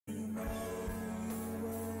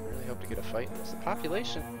hope to get a fight in this. The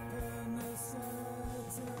population.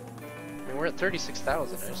 I mean, we're at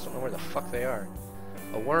 36,000. I just don't know where the fuck they are.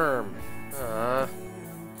 A worm.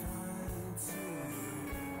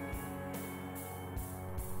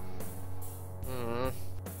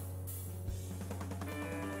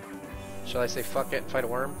 Shall I say fuck it and fight a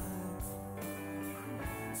worm?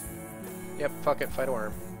 Yep, fuck it, fight a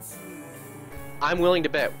worm. I'm willing to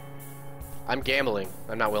bet. I'm gambling.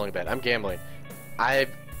 I'm not willing to bet. I'm gambling. I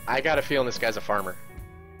got a feeling this guy's a farmer.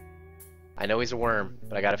 I know he's a worm,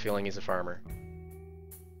 but I got a feeling he's a farmer.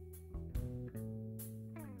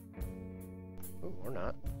 Ooh, or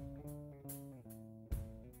not.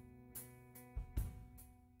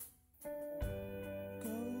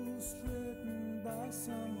 Ghost written by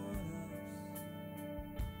someone else.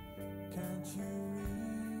 Can't you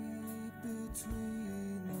read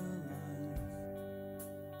between the lines?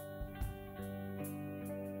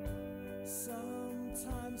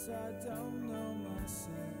 Sometimes I don't know myself.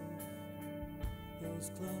 Those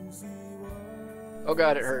clumsy words. Oh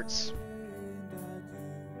god, it hurts.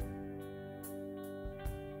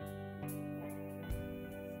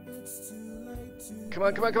 Come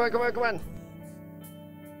on, come on, come on, come on, come on!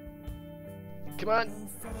 Come on!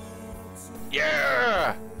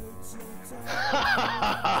 Yeah! Ha ha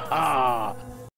ha ha!